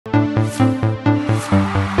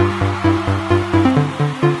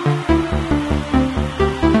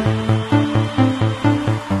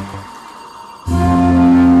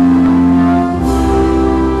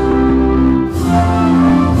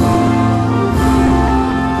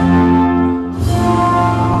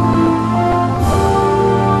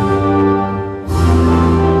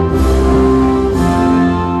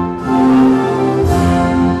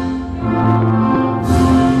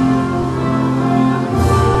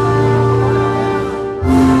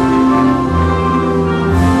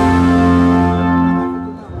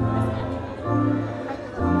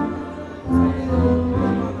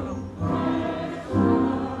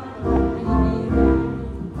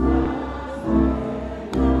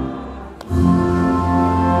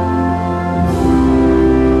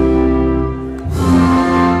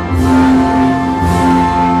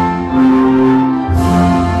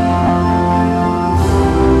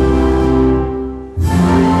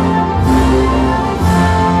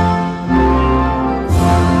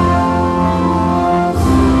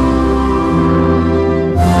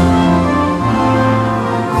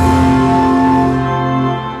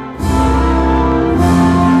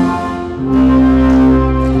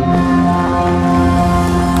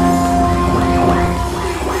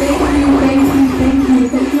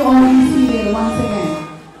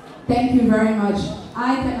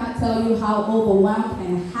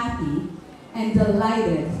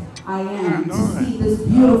delighted I am to see this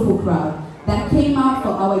beautiful crowd that came out for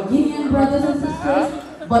our Guinean brothers and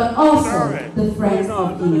sisters, but also the friends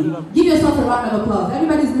of Guinea. Give yourself a round of applause.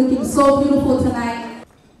 Everybody's looking so beautiful tonight.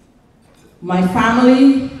 My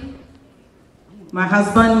family, my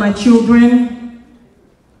husband, my children,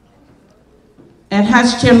 and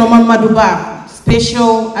Haj Noman Madouba,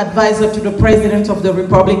 Special Advisor to the President of the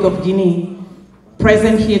Republic of Guinea,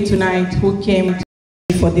 present here tonight, who came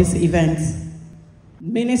for this event.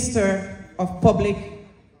 Minister of Public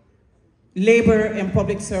Labor and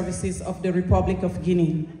Public Services of the Republic of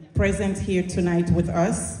Guinea, present here tonight with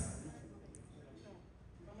us.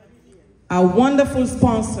 Our wonderful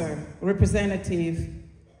sponsor, Representative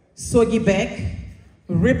Sogi Beck,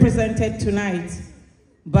 represented tonight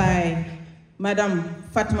by Madam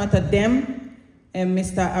Fatmata Dem and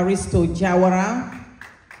Mr. Aristo Jawara.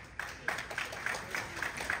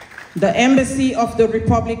 The Embassy of the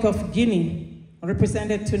Republic of Guinea,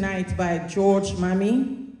 represented tonight by George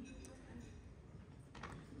Mami.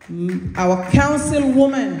 Our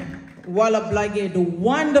councilwoman, Walla Blage, the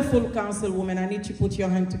wonderful councilwoman. I need to put your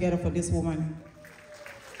hand together for this woman.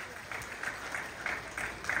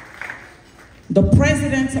 The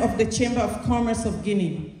President of the Chamber of Commerce of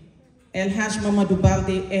Guinea, El Haj Mamadou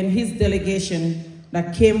Balde, and his delegation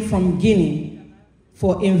that came from Guinea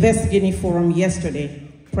for Invest Guinea Forum yesterday,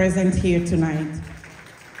 present here tonight.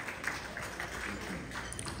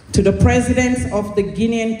 To the President of the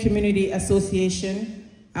Guinean Community Association,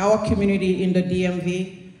 our community in the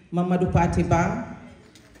DMV, Mamadou Patiba.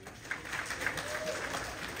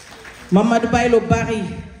 Mamadou Bailo Bari,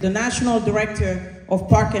 the National Director of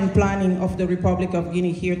Park and Planning of the Republic of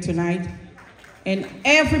Guinea, here tonight. And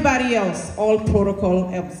everybody else, all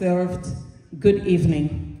protocol observed, good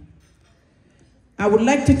evening. I would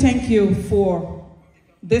like to thank you for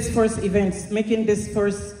this first event, making this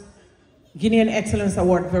first Guinean Excellence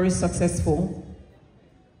Award very successful.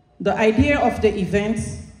 The idea of the event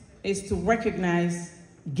is to recognize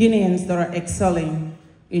Guineans that are excelling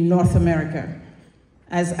in North America.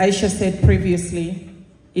 As Aisha said previously,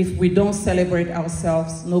 if we don't celebrate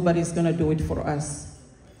ourselves, nobody's gonna do it for us.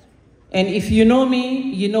 And if you know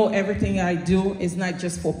me, you know everything I do is not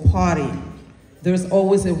just for party. There's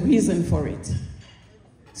always a reason for it.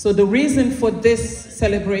 So the reason for this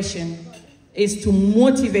celebration is to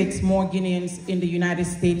motivate more Guineans in the United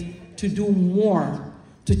States to do more,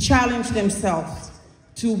 to challenge themselves,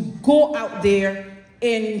 to go out there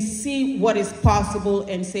and see what is possible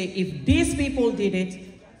and say, if these people did it,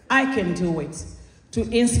 I can do it. To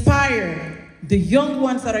inspire the young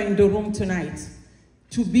ones that are in the room tonight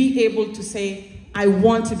to be able to say, I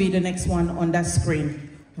want to be the next one on that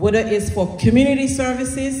screen. Whether it's for community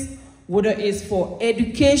services, whether it's for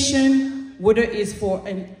education, whether it's for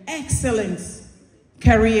an excellent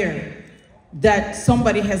career that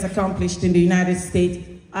somebody has accomplished in the United States.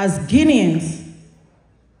 As Guineans,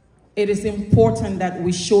 it is important that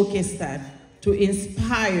we showcase that to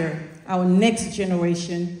inspire our next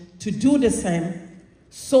generation to do the same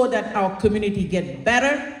so that our community get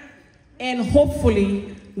better, and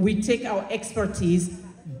hopefully we take our expertise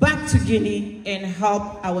back to Guinea and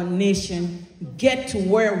help our nation get to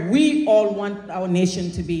where we all want our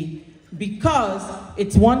nation to be. Because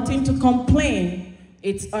it's one thing to complain,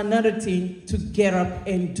 it's another thing to get up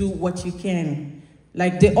and do what you can.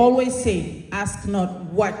 Like they always say, ask not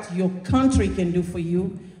what your country can do for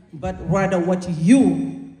you, but rather what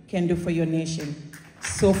you can do for your nation.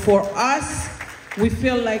 So for us, we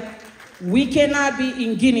feel like we cannot be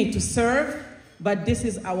in Guinea to serve, but this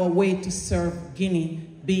is our way to serve Guinea,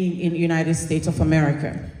 being in the United States of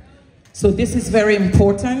America. So this is very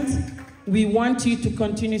important. We want you to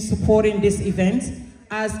continue supporting this event,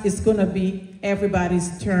 as it's gonna be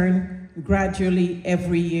everybody's turn gradually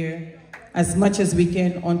every year, as much as we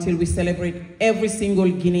can, until we celebrate every single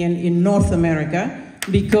Guinean in North America,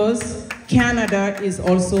 because Canada is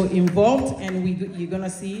also involved, and you're gonna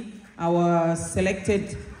see our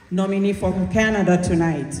selected nominee from Canada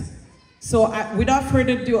tonight. So without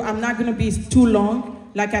further ado, I'm not gonna be too long.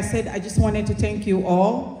 Like I said, I just wanted to thank you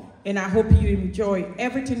all, and I hope you enjoy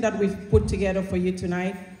everything that we've put together for you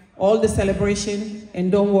tonight, all the celebration,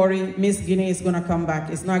 and don't worry, Miss Guinea is gonna come back.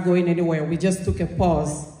 It's not going anywhere. We just took a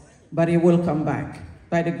pause, but it will come back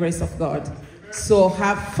by the grace of God. So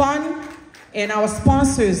have fun, and our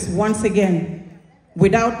sponsors, once again,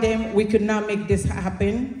 without them, we could not make this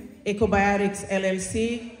happen. Ecobiotics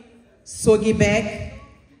LLC, Sogi Beck,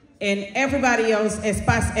 and everybody else,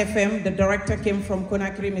 Espace FM, the director came from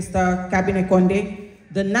Conakry, Mr. Kabine Konde,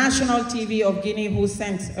 the National TV of Guinea, who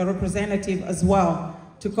sent a representative as well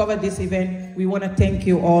to cover this event. We want to thank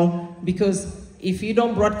you all, because if you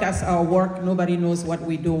don't broadcast our work, nobody knows what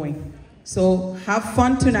we're doing. So have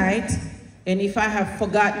fun tonight, and if I have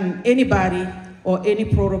forgotten anybody or any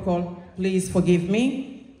protocol, please forgive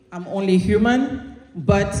me. I'm only human,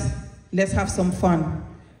 but let's have some fun.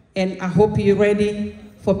 And I hope you're ready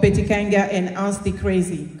for Petit Kanga and Ans the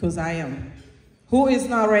Crazy, because I am. Who is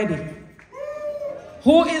not ready?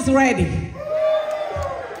 Who is ready?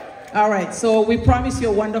 All right, so we promise you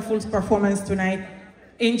a wonderful performance tonight.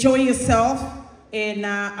 Enjoy yourself, and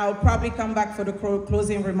I'll probably come back for the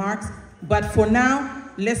closing remarks. But for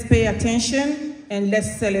now, let's pay attention and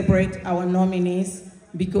let's celebrate our nominees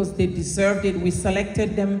because they deserved it. We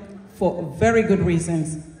selected them for very good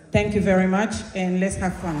reasons. Thank you very much, and let's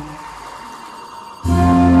have fun.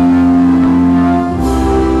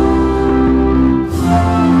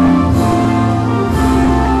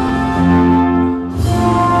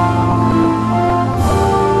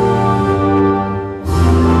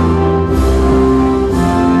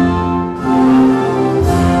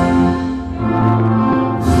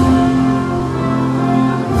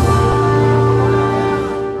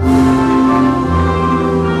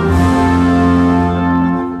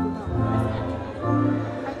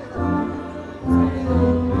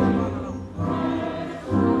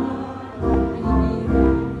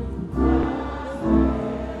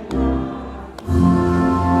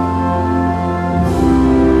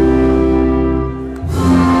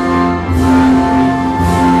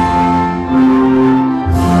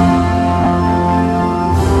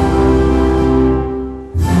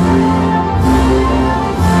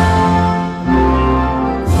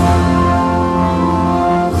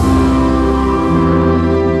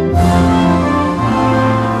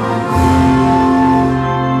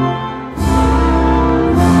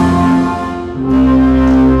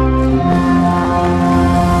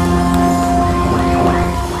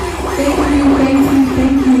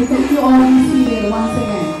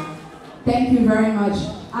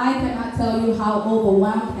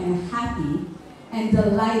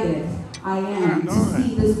 I am to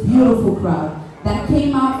see this beautiful crowd that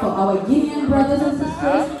came out for our Guinean brothers and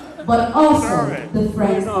sisters, but also the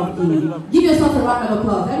friends of Guinea. Give yourself a round of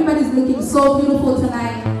applause. Everybody's looking so beautiful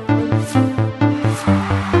tonight.